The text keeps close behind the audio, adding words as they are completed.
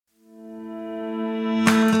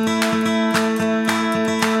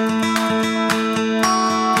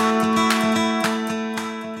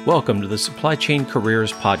Welcome to the Supply Chain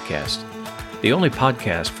Careers Podcast, the only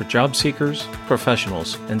podcast for job seekers,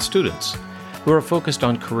 professionals, and students who are focused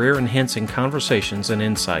on career-enhancing conversations and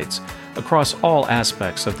insights across all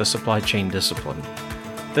aspects of the supply chain discipline.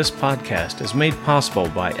 This podcast is made possible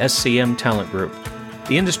by SCM Talent Group,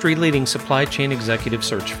 the industry-leading supply chain executive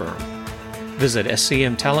search firm. Visit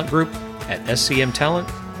SCM Talent Group at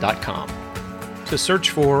scmtalent.com. To search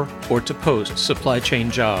for or to post supply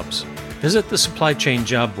chain jobs, visit the Supply Chain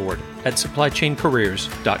Job Board at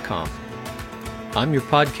supplychaincareers.com. I'm your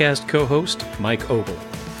podcast co-host, Mike Ogle.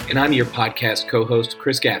 And I'm your podcast co-host,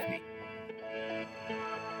 Chris Gaffney.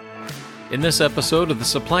 In this episode of the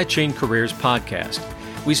Supply Chain Careers Podcast,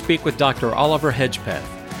 we speak with Dr. Oliver Hedgepeth,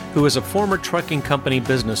 who is a former trucking company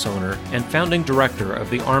business owner and founding director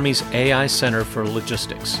of the Army's AI Center for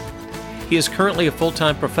Logistics. He is currently a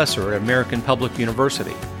full-time professor at American Public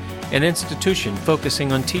University, an institution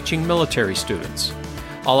focusing on teaching military students.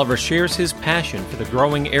 Oliver shares his passion for the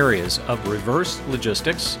growing areas of reverse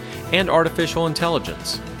logistics and artificial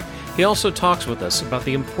intelligence. He also talks with us about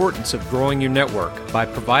the importance of growing your network by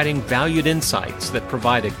providing valued insights that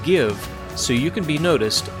provide a give so you can be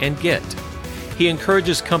noticed and get. He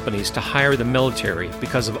encourages companies to hire the military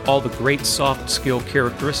because of all the great soft skill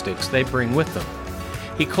characteristics they bring with them.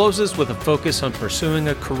 He closes with a focus on pursuing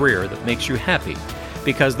a career that makes you happy,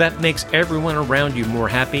 because that makes everyone around you more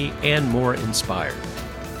happy and more inspired.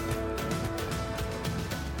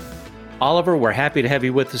 Oliver, we're happy to have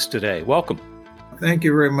you with us today. Welcome. Thank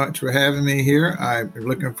you very much for having me here. I'm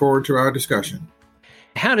looking forward to our discussion.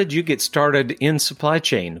 How did you get started in supply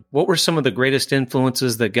chain? What were some of the greatest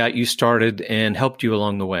influences that got you started and helped you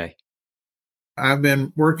along the way? I've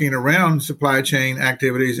been working around supply chain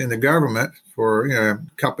activities in the government for a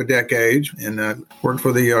couple of decades, and worked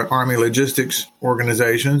for the Army logistics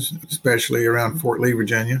organizations, especially around Fort Lee,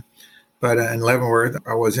 Virginia. But in Leavenworth,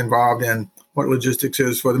 I was involved in what logistics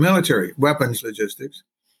is for the military, weapons logistics.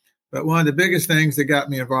 But one of the biggest things that got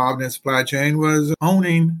me involved in supply chain was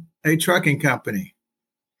owning a trucking company.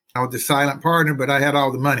 I was the silent partner, but I had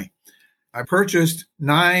all the money. I purchased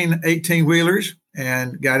 9 18-wheelers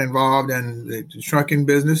and got involved in the trucking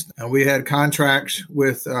business. And we had contracts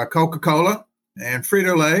with Coca-Cola and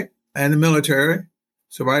Frito-Lay and the military.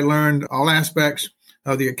 So I learned all aspects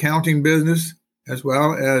of the accounting business as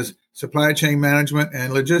well as supply chain management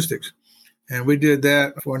and logistics. And we did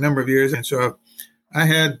that for a number of years. And so I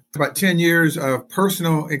had about 10 years of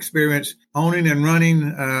personal experience owning and running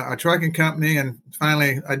a trucking company. And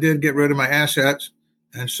finally, I did get rid of my assets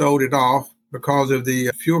and sold it off because of the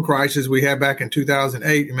fuel crisis we had back in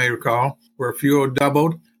 2008, you may recall, where fuel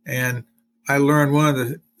doubled. And I learned one of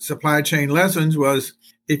the supply chain lessons was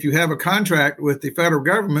if you have a contract with the federal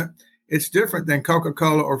government, it's different than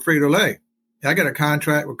Coca-Cola or Frito-Lay. I got a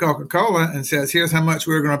contract with Coca-Cola and says, here's how much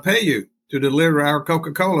we're going to pay you to deliver our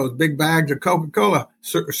Coca-Cola, big bags of Coca-Cola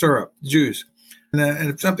syrup, juice. And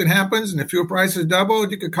if something happens and the fuel prices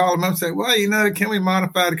doubled, you could call them up and say, well, can we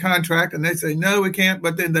modify the contract? And they say, no, we can't,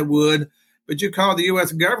 but then they would. But you call the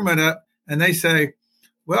U.S. government up and they say,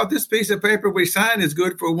 well, this piece of paper we signed is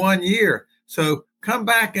good for 1 year. So come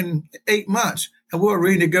back in 8 months and we'll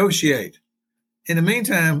renegotiate. In the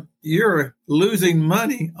meantime, you're losing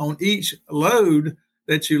money on each load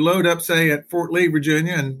that you load up, say, at Fort Lee,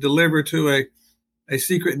 Virginia, and deliver to a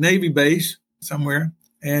secret Navy base somewhere,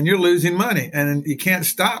 and you're losing money. And you can't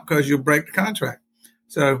stop because you'll break the contract.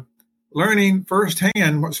 So learning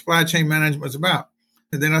firsthand what supply chain management was about.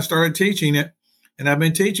 And then I started teaching it, and I've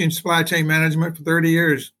been teaching supply chain management for 30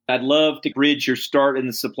 years. I'd love to bridge your start in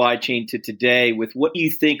the supply chain to today with what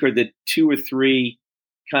you think are the 2 or 3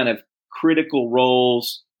 kind of critical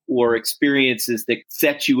roles or experiences that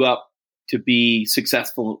set you up to be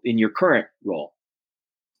successful in your current role.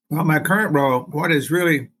 Well, my current role, what has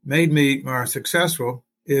really made me more successful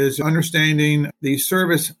is understanding the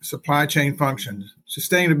service supply chain functions,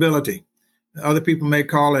 sustainability. Other people may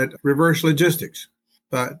call it reverse logistics.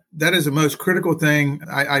 But that is the most critical thing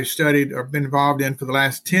I studied or been involved in for the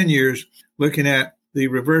last 10 years, looking at the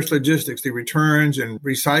reverse logistics, the returns and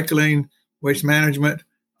recycling, waste management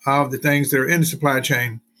of the things that are in the supply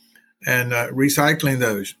chain and recycling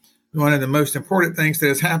those. One of the most important things that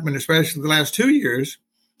has happened, especially the last 2 years,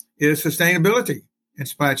 is sustainability in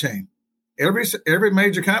supply chain. Every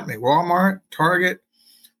major company, Walmart, Target,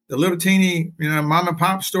 the little teeny mom and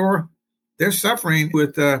pop store, they're suffering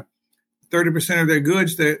with 30% of their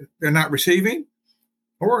goods that they're not receiving,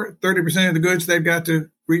 or 30% of the goods they've got to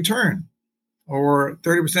return, or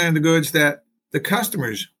 30% of the goods that the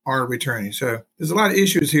customers are returning. So there's a lot of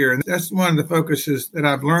issues here. And that's one of the focuses that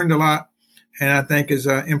I've learned a lot and I think is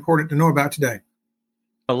important to know about today.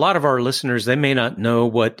 A lot of our listeners, they may not know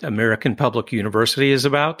what American Public University is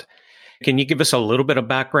about. Can you give us a little bit of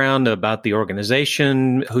background about the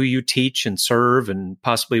organization, who you teach and serve, and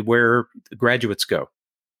possibly where the graduates go?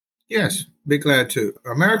 Yes, be glad to.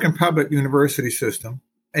 American Public University System,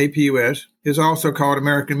 APUS, is also called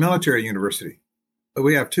American Military University.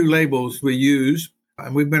 We have two labels we use,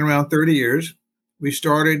 and we've been around 30 years. We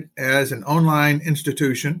started as an online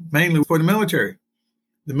institution, mainly for the military.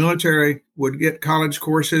 The military would get college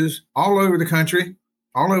courses all over the country,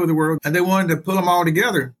 all over the world, and they wanted to pull them all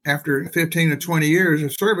together after 15 or 20 years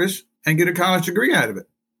of service and get a college degree out of it.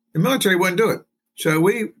 The military wouldn't do it. So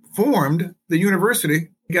we formed the university,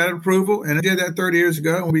 got approval, and did that 30 years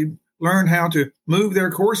ago. And we learned how to move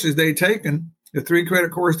their courses they'd taken, the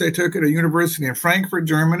 3-credit course they took at a university in Frankfurt,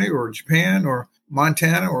 Germany, or Japan, or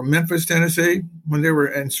Montana, or Memphis, Tennessee, when they were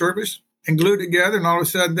in service, and glued together. And all of a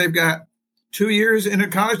sudden, they've got 2 years in a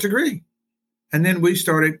college degree. And then we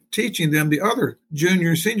started teaching them the other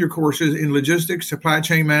junior, senior courses in logistics, supply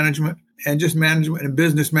chain management, and just management and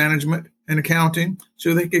business management and accounting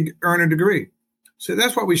so they could earn a degree. So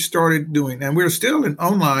that's what we started doing. And we're still an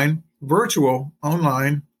online, virtual,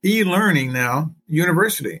 online, e-learning now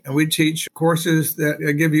university. And we teach courses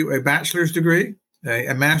that give you a bachelor's degree,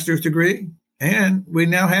 a master's degree, and we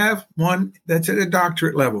now have one that's at a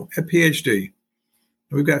doctorate level, a PhD.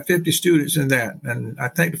 We've got 50 students in that, and I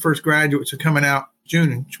think the first graduates are coming out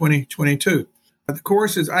June in 2022. The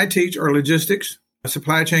courses I teach are logistics,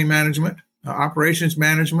 supply chain management, operations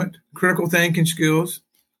management, critical thinking skills,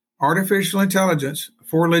 artificial intelligence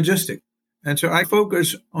for logistics. And so I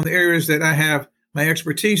focus on the areas that I have my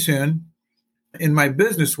expertise in my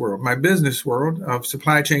business world of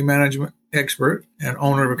supply chain management expert and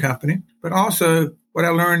owner of a company, but also what I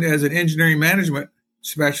learned as an engineering management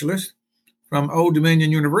specialist from Old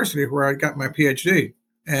Dominion University, where I got my PhD.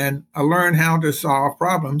 And I learned how to solve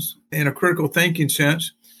problems in a critical thinking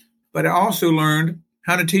sense, but I also learned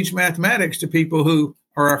how to teach mathematics to people who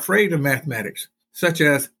are afraid of mathematics, such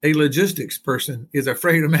as a logistics person is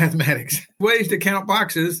afraid of mathematics. Ways to count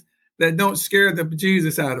boxes that don't scare the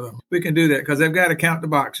bejesus out of them. We can do that because they've got to count the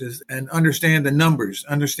boxes and understand the numbers,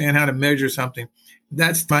 understand how to measure something.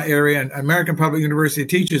 That's my area, and American Public University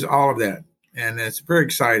teaches all of that, and it's very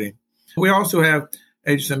exciting. We also have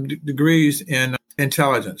some degrees in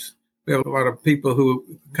intelligence. We have a lot of people who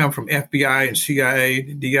come from FBI and CIA,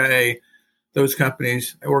 DIA, those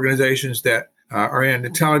companies, organizations that are in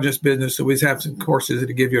intelligence business. So we have some courses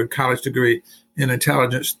that give you a college degree in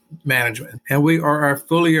intelligence management. And we are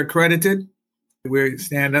fully accredited. We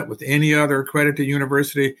stand up with any other accredited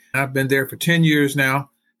university. I've been there for 10 years now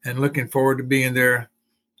and looking forward to being there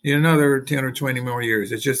in another 10 or 20 more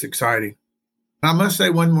years. It's just exciting. I must say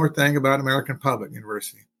one more thing about American Public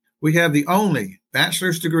University. We have the only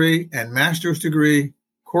bachelor's degree and master's degree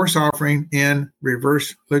course offering in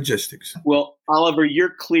reverse logistics. Well, Oliver,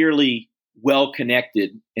 you're clearly well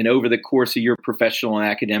connected, and over the course of your professional and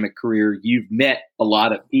academic career, you've met a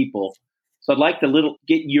lot of people. So I'd like to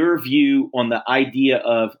get your view on the idea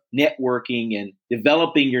of networking and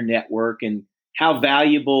developing your network, and how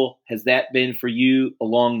valuable has that been for you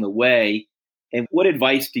along the way? And what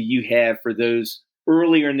advice do you have for those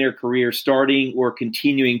earlier in their career starting or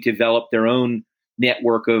continuing to develop their own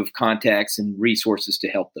network of contacts and resources to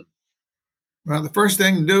help them? Well, the first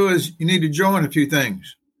thing to do is you need to join a few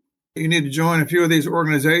things. You need to join a few of these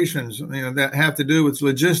organizations, that have to do with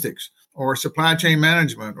logistics or supply chain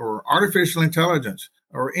management or artificial intelligence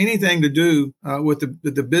or anything to do with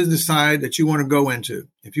the business side that you want to go into.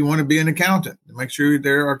 If you want to be an accountant, make sure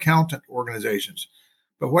there are accountant organizations.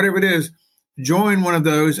 But whatever it is, join one of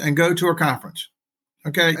those and go to a conference.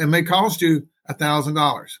 Okay. It may cost you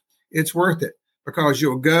 $1,000. It's worth it because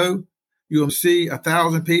you'll see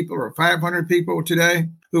 1,000 people or 500 people today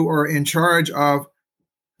who are in charge of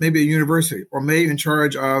maybe a university or maybe in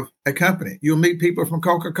charge of a company. You'll meet people from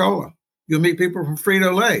Coca-Cola. You'll meet people from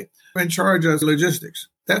Frito-Lay in charge of logistics.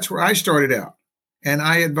 That's where I started out. And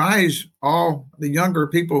I advise all the younger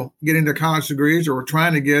people getting their college degrees or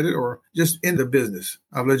trying to get it or just in the business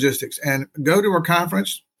of logistics and go to a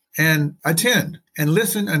conference and attend and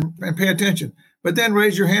listen and pay attention, but then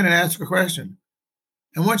raise your hand and ask a question.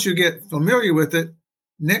 And once you get familiar with it,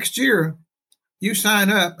 next year, you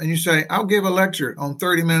sign up and you say, I'll give a lecture on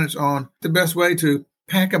 30 minutes on the best way to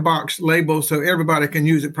pack a box label so everybody can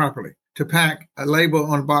use it properly, to pack a label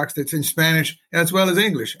on a box that's in Spanish as well as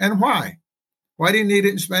English. And why? Why do you need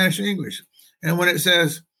it in Spanish and English? And when it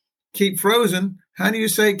says keep frozen, how do you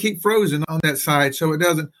say keep frozen on that side so it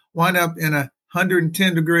doesn't wind up in a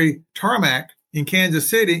 110-degree tarmac in Kansas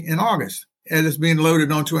City in August as it's being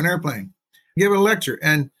loaded onto an airplane? Give a lecture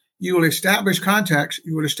and You will establish contacts.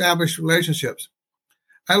 You will establish relationships.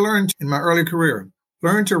 I learned in my early career,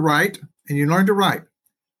 learn to write, and you learn to write.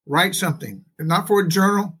 Write something, not for a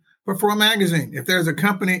journal, but for a magazine. If there's a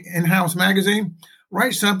company in-house magazine,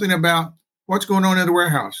 write something about what's going on in the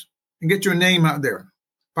warehouse and get your name out there.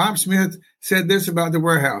 Bob Smith said this about the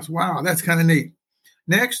warehouse. Wow, that's kind of neat.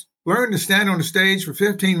 Next, learn to stand on the stage for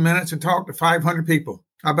 15 minutes and talk to 500 people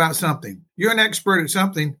about something. You're an expert at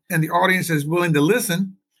something and the audience is willing to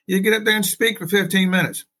listen. You get up there and speak for 15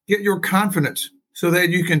 minutes. Get your confidence so that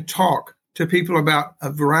you can talk to people about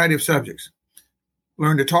a variety of subjects.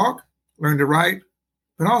 Learn to talk, learn to write,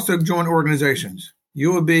 but also join organizations.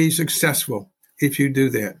 You will be successful if you do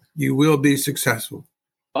that. You will be successful.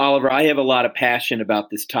 Oliver, I have a lot of passion about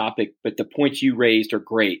this topic, but the points you raised are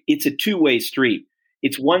great. It's a two-way street.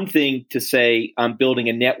 It's one thing to say I'm building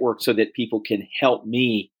a network so that people can help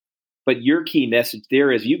me, but your key message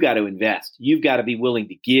there is you got to invest. You've got to be willing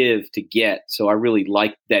to give to get. So I really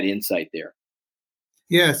like that insight there.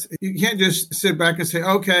 Yes, you can't just sit back and say,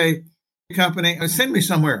 okay, company, send me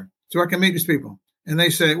somewhere so I can meet these people. And they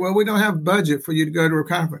say, well, we don't have budget for you to go to a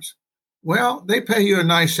conference. Well, they pay you a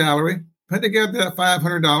nice salary. Put together that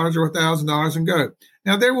 $500 or $1,000 and go.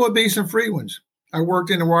 Now, there will be some free ones. I worked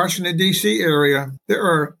in the Washington, D.C. area. There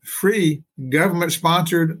are free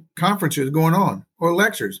government-sponsored conferences going on or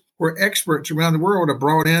lectures where experts around the world are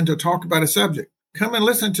brought in to talk about a subject. Come and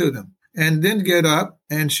listen to them and then get up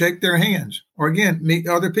and shake their hands or, again, meet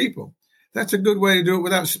other people. That's a good way to do it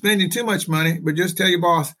without spending too much money, but just tell your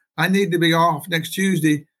boss, I need to be off next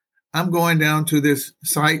Tuesday. I'm going down to this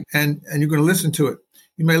site and you're going to listen to it.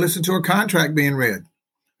 You may listen to a contract being read.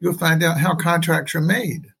 You'll find out how contracts are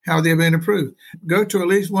made, how they've been approved. Go to at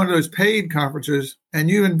least one of those paid conferences and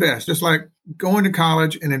you invest, just like going to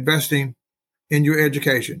college and investing in your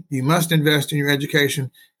education. You must invest in your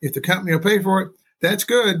education. If the company will pay for it, that's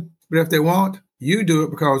good. But if they won't, you do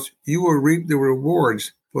it because you will reap the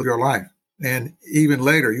rewards for your life. And even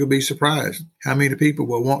later, you'll be surprised how many people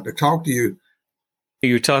will want to talk to you.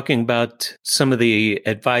 You're talking about some of the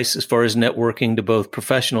advice as far as networking to both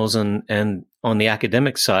professionals and on the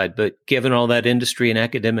academic side, but given all that industry and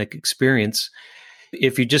academic experience,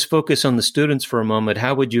 if you just focus on the students for a moment,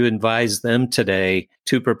 how would you advise them today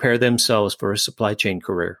to prepare themselves for a supply chain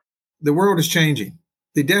career? The world is changing.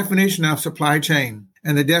 The definition of supply chain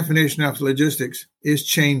and the definition of logistics is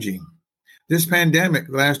changing. This pandemic,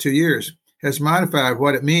 the last 2 years, has modified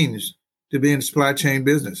what it means to be in the supply chain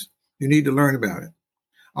business. You need to learn about it.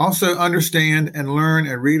 Also understand and learn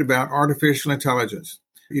and read about artificial intelligence.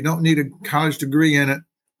 You don't need a college degree in it.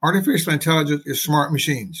 Artificial intelligence is smart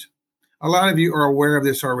machines. A lot of you are aware of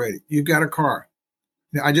this already. You've got a car.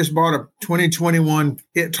 Now, I just bought a 2021.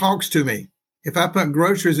 It talks to me. If I put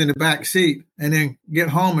groceries in the back seat and then get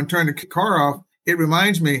home and turn the car off, it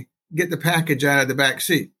reminds me, get the package out of the back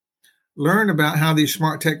seat. Learn about how these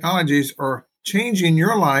smart technologies are changing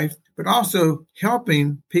your life, but also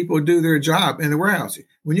helping people do their job in the warehouse.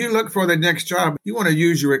 When you look for the next job, you want to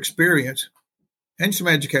use your experience and some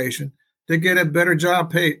education to get a better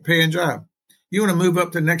job, paying job. You want to move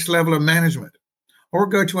up to the next level of management or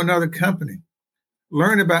go to another company.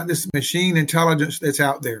 Learn about this machine intelligence that's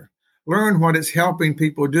out there. Learn what it's helping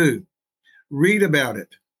people do. Read about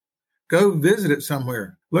it. Go visit it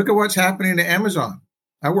somewhere. Look at what's happening to Amazon.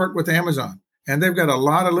 I work with Amazon, and they've got a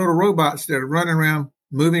lot of little robots that are running around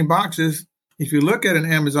moving boxes. If you look at an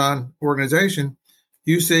Amazon organization,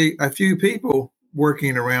 you see a few people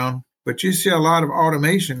working around, but you see a lot of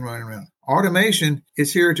automation running around. Automation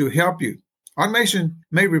is here to help you. Automation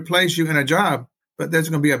may replace you in a job, but there's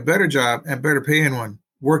going to be a better job and better paying one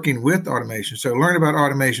working with automation. So learn about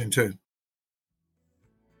automation too.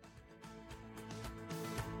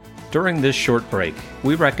 During this short break,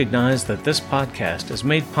 we recognize that this podcast is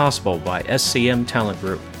made possible by SCM Talent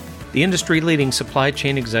Group, the industry-leading supply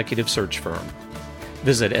chain executive search firm.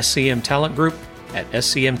 Visit SCM Talent Group at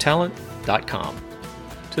scmtalent.com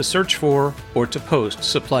to search for or to post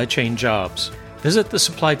supply chain jobs. Visit the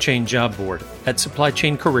Supply Chain Job Board at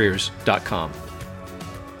supplychaincareers.com.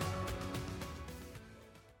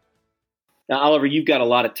 Now, Oliver, you've got a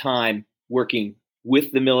lot of time working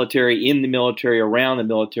with the military, in the military, around the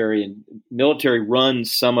military, and military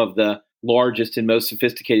runs some of the largest and most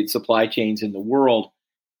sophisticated supply chains in the world.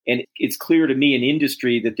 And it's clear to me in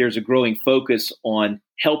industry that there's a growing focus on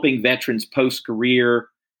helping veterans post-career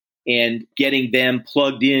and getting them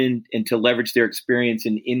plugged in and to leverage their experience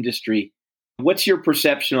in industry. What's your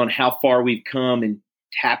perception on how far we've come in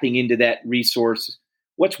tapping into that resource?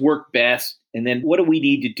 What's worked best? And then what do we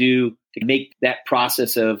need to do to make that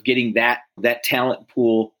process of getting that talent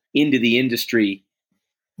pool into the industry?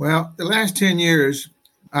 Well, the last 10 years,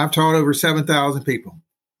 I've taught over 7,000 people.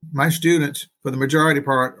 My students, for the majority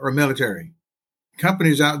part, are military.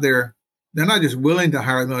 Companies out there, they're not just willing to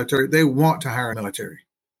hire military, they want to hire military.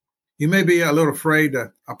 You may be a little afraid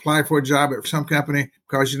to apply for a job at some company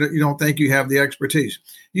because you don't think you have the expertise.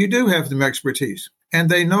 You do have some expertise, and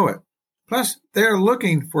they know it. Plus, they're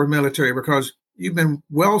looking for military because you've been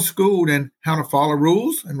well schooled in how to follow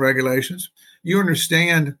rules and regulations. You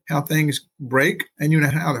understand how things break, and you know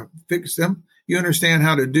how to fix them. You understand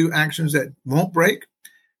how to do actions that won't break.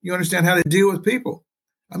 You understand how to deal with people.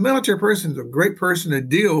 A military person is a great person to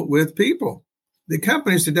deal with people. The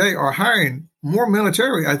companies today are hiring more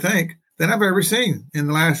military, I think, than I've ever seen in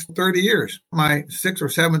the last 30 years. My 6,000 or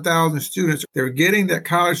 7,000 students, they're getting that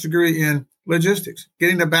college degree in logistics,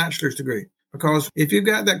 getting a bachelor's degree. Because if you've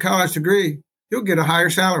got that college degree, you'll get a higher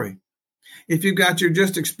salary. If you've got your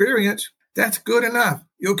just experience, that's good enough.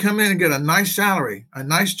 You'll come in and get a nice salary, a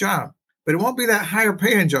nice job, but it won't be that higher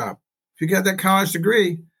paying job. If you got that college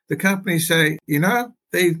degree, the companies say,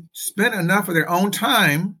 they've spent enough of their own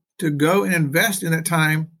time to go and invest in that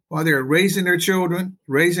time while they're raising their children,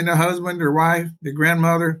 raising their husband, their wife, their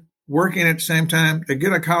grandmother, working at the same time to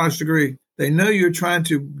get a college degree. They know you're trying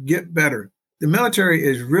to get better. The military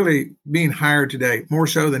is really being hired today more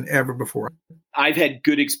so than ever before. I've had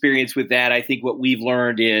good experience with that. I think what we've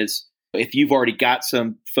learned is if you've already got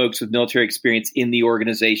some folks with military experience in the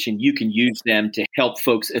organization, you can use them to help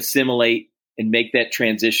folks assimilate and make that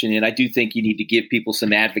transition. And I do think you need to give people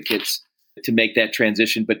some advocates to make that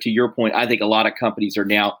transition. But to your point, I think a lot of companies are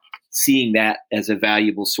now seeing that as a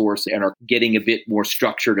valuable source and are getting a bit more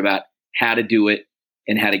structured about how to do it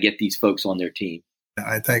and how to get these folks on their team.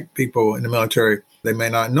 I think people in the military, they may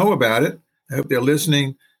not know about it. I hope they're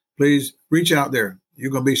listening. Please reach out there.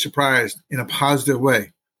 You're going to be surprised in a positive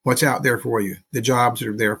way what's out there for you, the jobs that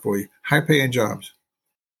are there for you, high-paying jobs.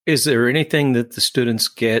 Is there anything that the students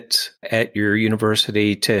get at your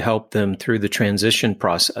university to help them through the transition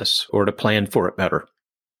process or to plan for it better?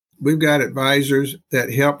 We've got advisors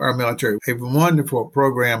that help our military. We have a wonderful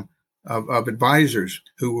program of advisors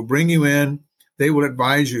who will bring you in. They will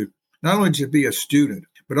advise you not only to be a student,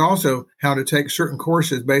 but also how to take certain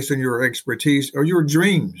courses based on your expertise or your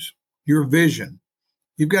dreams, your vision.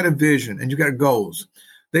 You've got a vision and you've got goals.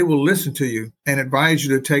 They will listen to you and advise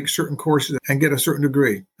you to take certain courses and get a certain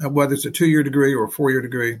degree, whether it's a 2-year degree or a 4-year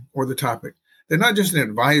degree or the topic. They're not just an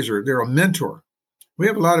advisor, they're a mentor. We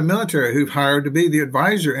have a lot of military who've hired to be the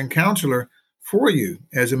advisor and counselor for you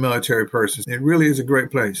as a military person. It really is a great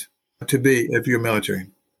place to be if you're military.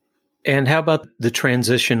 And how about the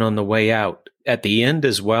transition on the way out at the end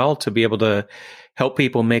as well, to be able to help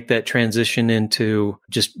people make that transition into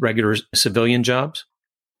just regular civilian jobs?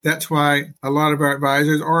 That's why a lot of our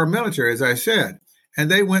advisors are military, as I said. And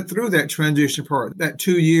they went through that transition part, that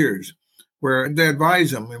 2 years, where they advise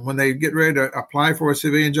them. And when they get ready to apply for a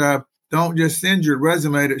civilian job, don't just send your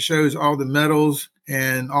resume that shows all the medals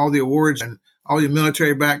and all the awards and all your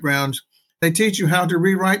military backgrounds. They teach you how to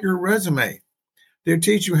rewrite your resume. They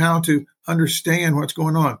teach you how to understand what's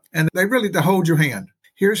going on. And they hold your hand.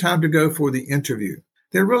 Here's how to go for the interview.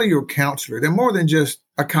 They're really your counselor. They're more than just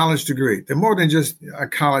a college degree. They're more than just a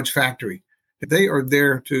college factory. They are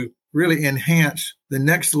there to really enhance the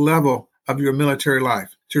next level of your military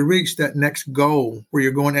life, to reach that next goal where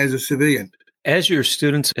you're going as a civilian. As your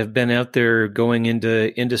students have been out there going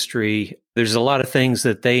into industry, there's a lot of things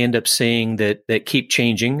that they end up seeing that keep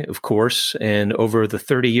changing, of course. And over the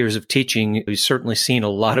 30 years of teaching, we've certainly seen a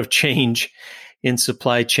lot of change in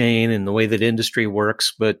supply chain and the way that industry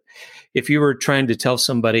works. But if you were trying to tell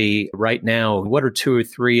somebody right now, what are 2 or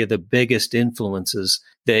 3 of the biggest influences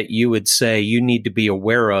that you would say you need to be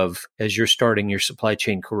aware of as you're starting your supply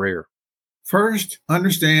chain career? First,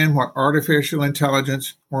 understand what artificial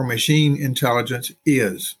intelligence or machine intelligence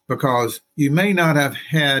is, because you may not have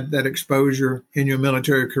had that exposure in your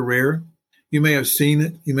military career. You may have seen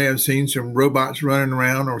it. You may have seen some robots running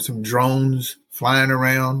around or some drones flying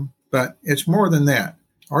around, but it's more than that.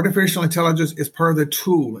 Artificial intelligence is part of the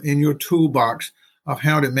tool in your toolbox of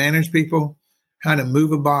how to manage people, how to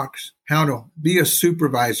move a box, how to be a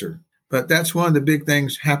supervisor. But that's one of the big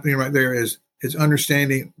things happening right there is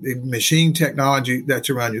understanding the machine technology that's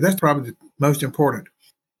around you. That's probably the most important.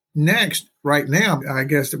 Next, right now, I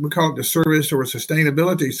guess we call it the service or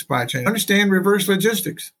sustainability supply chain. Understand reverse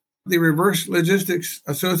logistics. The Reverse Logistics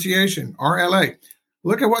Association, RLA.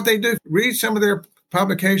 Look at what they do. Read some of their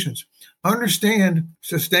publications. Understand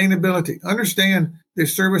sustainability. Understand the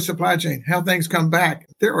service supply chain, how things come back.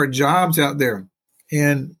 There are jobs out there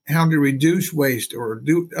and how to reduce waste or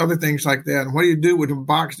do other things like that. And what do you do with a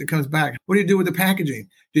box that comes back? What do you do with the packaging?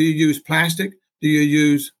 Do you use plastic? Do you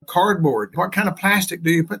use cardboard? What kind of plastic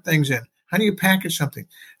do you put things in? How do you package something?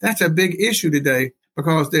 That's a big issue today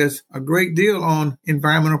because there's a great deal on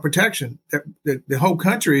environmental protection that the whole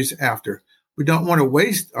country is after. We don't want to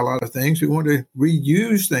waste a lot of things. We want to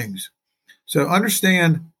reuse things. So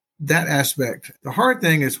understand that aspect. The hard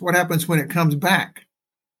thing is what happens when it comes back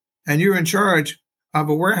and you're in charge of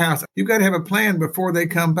a warehouse. You've got to have a plan before they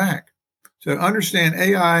come back. So understand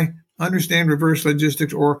AI, understand reverse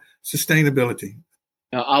logistics or sustainability.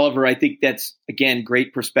 Now, Oliver, I think that's, again,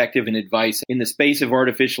 great perspective and advice. In the space of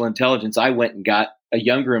artificial intelligence, I went and got a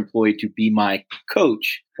younger employee to be my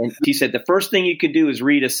coach. And he said, the first thing you could do is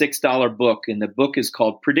read a $6 book. And the book is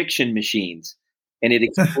called Prediction Machines. And it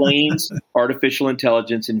explains artificial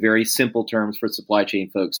intelligence in very simple terms for supply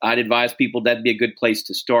chain folks. I'd advise people that'd be a good place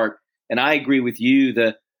to start. And I agree with you.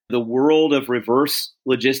 The world of reverse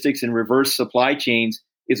logistics and reverse supply chains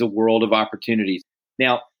is a world of opportunities.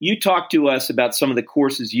 Now, you talked to us about some of the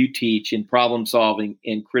courses you teach in problem solving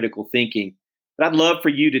and critical thinking, but I'd love for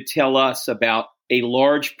you to tell us about a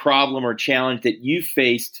large problem or challenge that you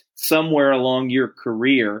faced somewhere along your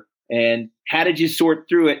career, and how did you sort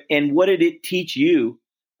through it, and what did it teach you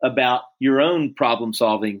about your own problem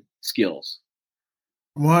solving skills?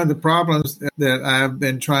 One of the problems that I've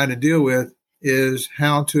been trying to deal with is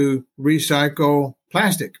how to recycle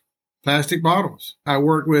plastic bottles. I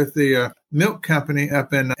worked with the milk company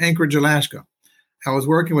up in Anchorage, Alaska. I was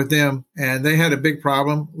working with them, and they had a big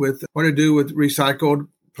problem with what to do with recycled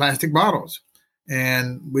plastic bottles.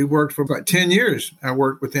 And we worked for about 10 years. I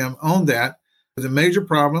worked with them on that. It was a major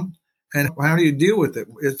problem. And how do you deal with it?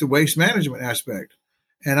 It's the waste management aspect.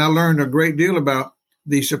 And I learned a great deal about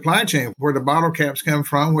the supply chain, where the bottle caps come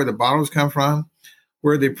from, where the bottles come from,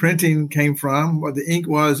 where the printing came from, what the ink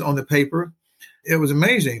was on the paper. It was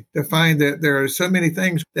amazing to find that there are so many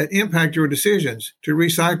things that impact your decisions to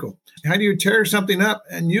recycle. How do you tear something up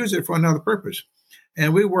and use it for another purpose?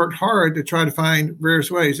 And we worked hard to try to find various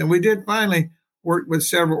ways. And we did finally work with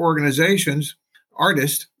several organizations,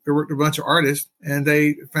 artists. We worked with a bunch of artists, and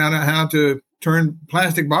they found out how to turn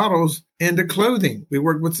plastic bottles into clothing. We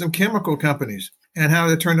worked with some chemical companies and how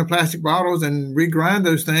to turn the plastic bottles and regrind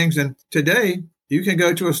those things. And today, you can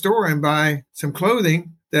go to a store and buy some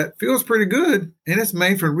clothing that feels pretty good, and it's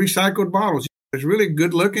made from recycled bottles. It's really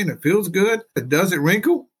good looking. It feels good. It doesn't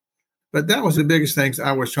wrinkle. But that was the biggest things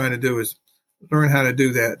I was trying to do, is learn how to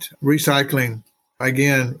do that. Recycling,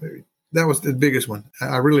 again, that was the biggest one.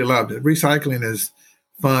 I really loved it. Recycling is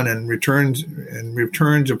fun, and returns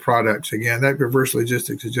of products. Again, that reverse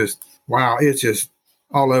logistics is just, wow, it's just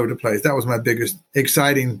all over the place. That was my biggest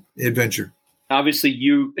exciting adventure. Obviously,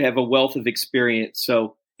 you have a wealth of experience.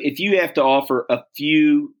 So if you have to offer a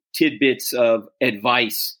few tidbits of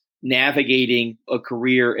advice navigating a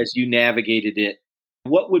career as you navigated it,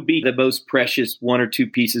 what would be the most precious one or two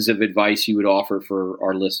pieces of advice you would offer for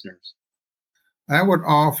our listeners? I would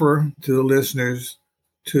offer to the listeners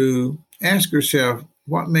to ask yourself,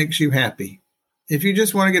 what makes you happy? If you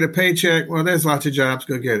just want to get a paycheck, well, there's lots of jobs,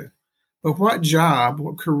 go get it. But what job,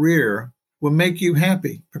 what career will make you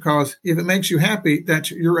happy? Because if it makes you happy, that's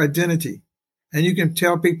your identity. And you can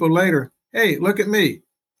tell people later, hey, look at me.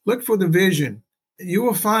 Look for the vision. You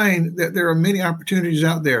will find that there are many opportunities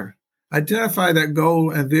out there. Identify that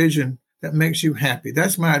goal and vision that makes you happy.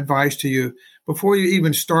 That's my advice to you before you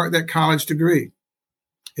even start that college degree.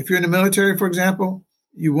 If you're in the military, for example,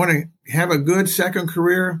 you want to have a good second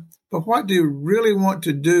career, but what do you really want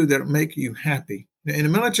to do that will make you happy? In the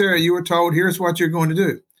military, you were told, here's what you're going to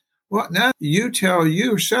do. Well, now you tell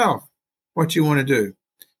yourself what you want to do.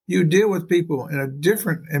 You deal with people in a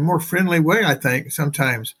different and more friendly way, I think,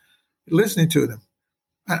 sometimes, listening to them.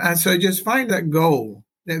 And so just find that goal,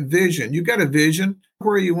 that vision. You got a vision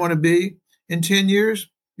where you want to be in 10 years.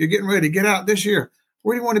 You're getting ready to get out this year.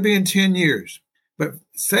 Where do you want to be in 10 years? But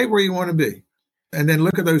say where you want to be, and then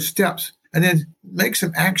look at those steps, and then make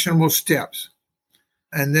some actionable steps,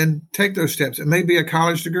 and then take those steps. It may be a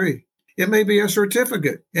college degree. It may be a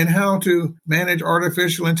certificate in how to manage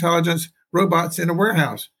artificial intelligence robots in a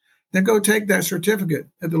warehouse. Then go take that certificate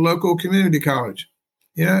at the local community college.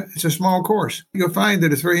 You know, it's a small course. You'll find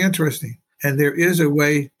that it's very interesting. And there is a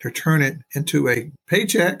way to turn it into a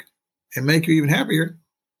paycheck and make you even happier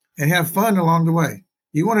and have fun along the way.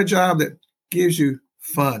 You want a job that gives you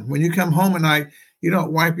fun. When you come home at night, you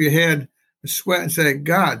don't wipe your head with sweat and say,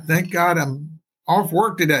 God, thank God I'm off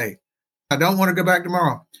work today. I don't want to go back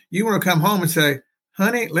tomorrow. You want to come home and say,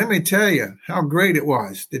 honey, let me tell you how great it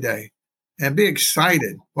was today. And be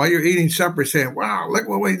excited while you're eating supper saying, wow, look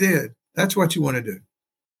what we did. That's what you want to do.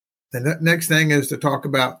 And the next thing is to talk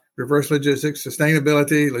about reverse logistics,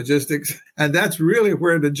 sustainability, logistics. And that's really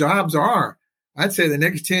where the jobs are. I'd say the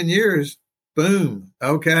next 10 years, boom,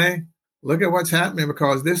 okay, look at what's happening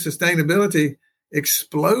because this sustainability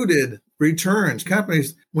exploded returns.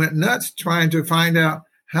 Companies went nuts trying to find out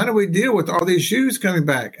how do we deal with all these shoes coming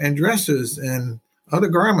back and dresses and other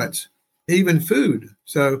garments, even food.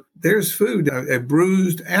 So there's food, a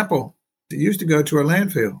bruised apple that used to go to a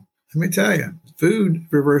landfill. Let me tell you, food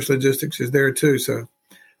reverse logistics is there too. So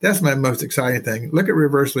that's my most exciting thing. Look at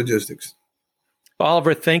reverse logistics.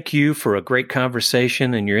 Oliver, thank you for a great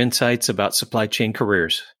conversation and your insights about supply chain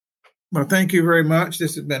careers. Well, thank you very much.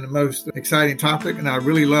 This has been the most exciting topic, and I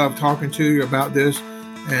really love talking to you about this.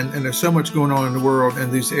 And there's so much going on in the world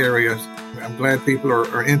in these areas. I'm glad people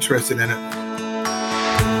are interested in it.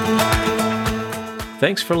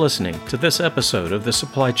 Thanks for listening to this episode of the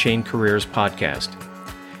Supply Chain Careers Podcast.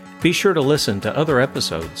 Be sure to listen to other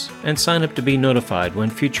episodes and sign up to be notified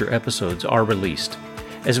when future episodes are released,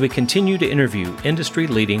 as we continue to interview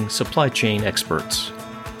industry-leading supply chain experts.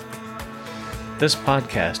 This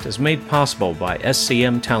podcast is made possible by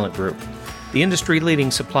SCM Talent Group, the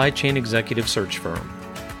industry-leading supply chain executive search firm.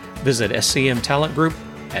 Visit SCM Talent Group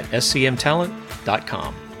at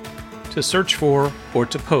scmtalent.com. To search for or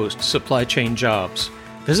to post supply chain jobs,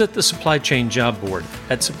 visit the Supply Chain Job Board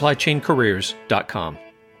at supplychaincareers.com.